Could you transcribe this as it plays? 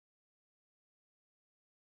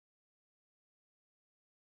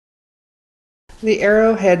The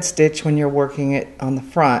arrowhead stitch, when you're working it on the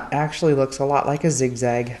front, actually looks a lot like a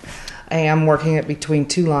zigzag. I am working it between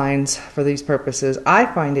two lines for these purposes. I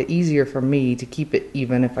find it easier for me to keep it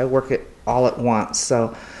even if I work it all at once. So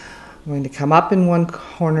I'm going to come up in one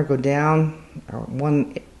corner, go down, or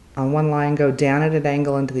on one line, go down at an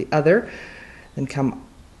angle into the other, then come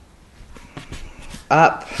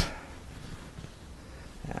up.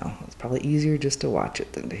 Now, it's probably easier just to watch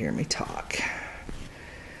it than to hear me talk.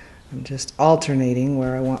 I'm just alternating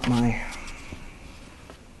where I want my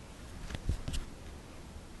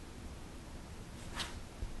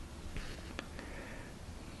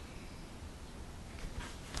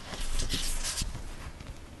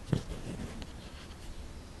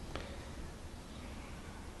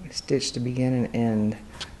stitch to begin and end.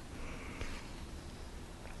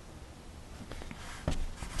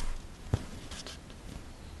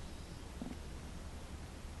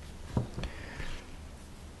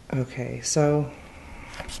 Okay, so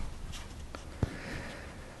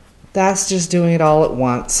that's just doing it all at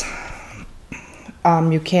once.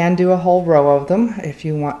 You can do a whole row of them if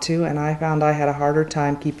you want to, and I found I had a harder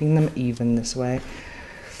time keeping them even this way.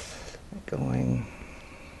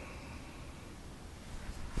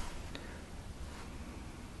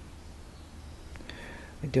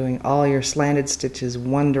 Doing all your slanted stitches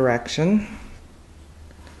one direction.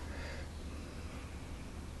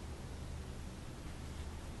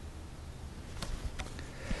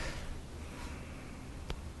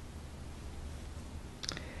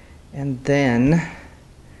 And then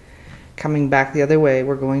coming back the other way,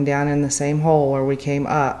 we're going down in the same hole where we came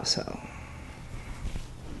up. So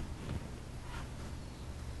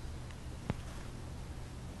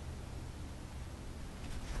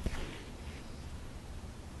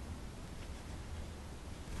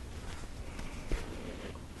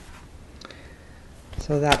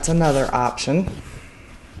that's another option.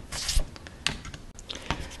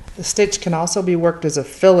 The stitch can also be worked as a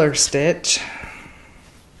filler stitch.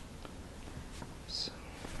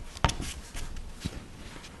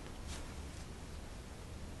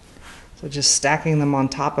 So just stacking them on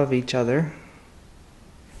top of each other.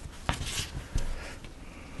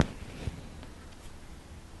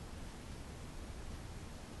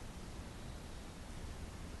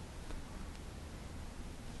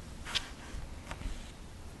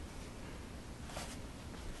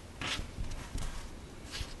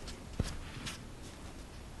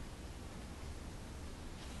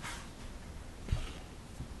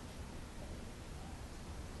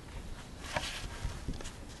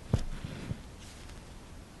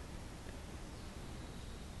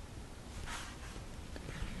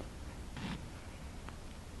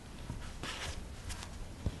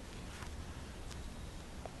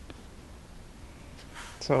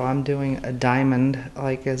 So I'm doing a diamond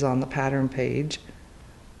like is on the pattern page.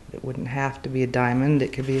 It wouldn't have to be a diamond.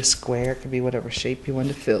 It could be a square. It could be whatever shape you want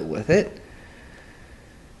to fill with it.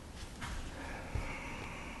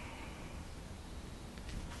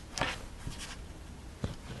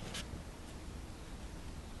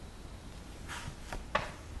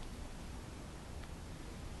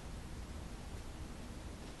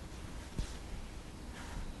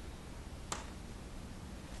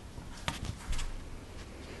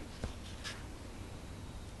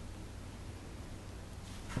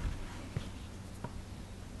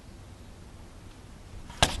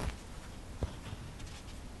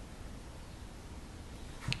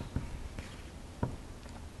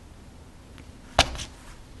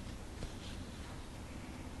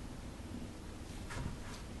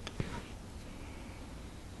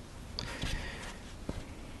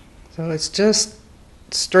 So it's just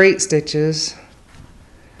straight stitches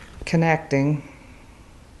connecting.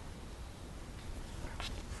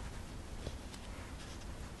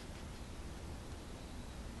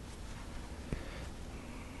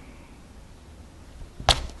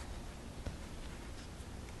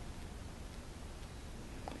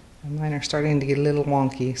 And mine are starting to get a little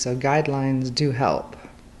wonky, so guidelines do help.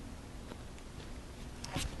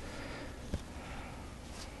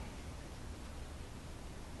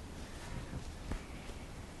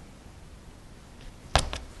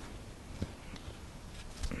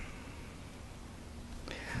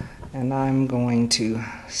 And I'm going to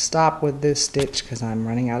stop with this stitch because I'm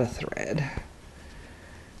running out of thread.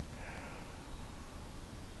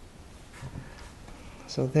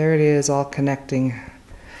 So there it is, all connecting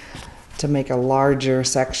to make a larger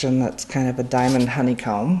section that's kind of a diamond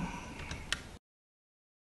honeycomb.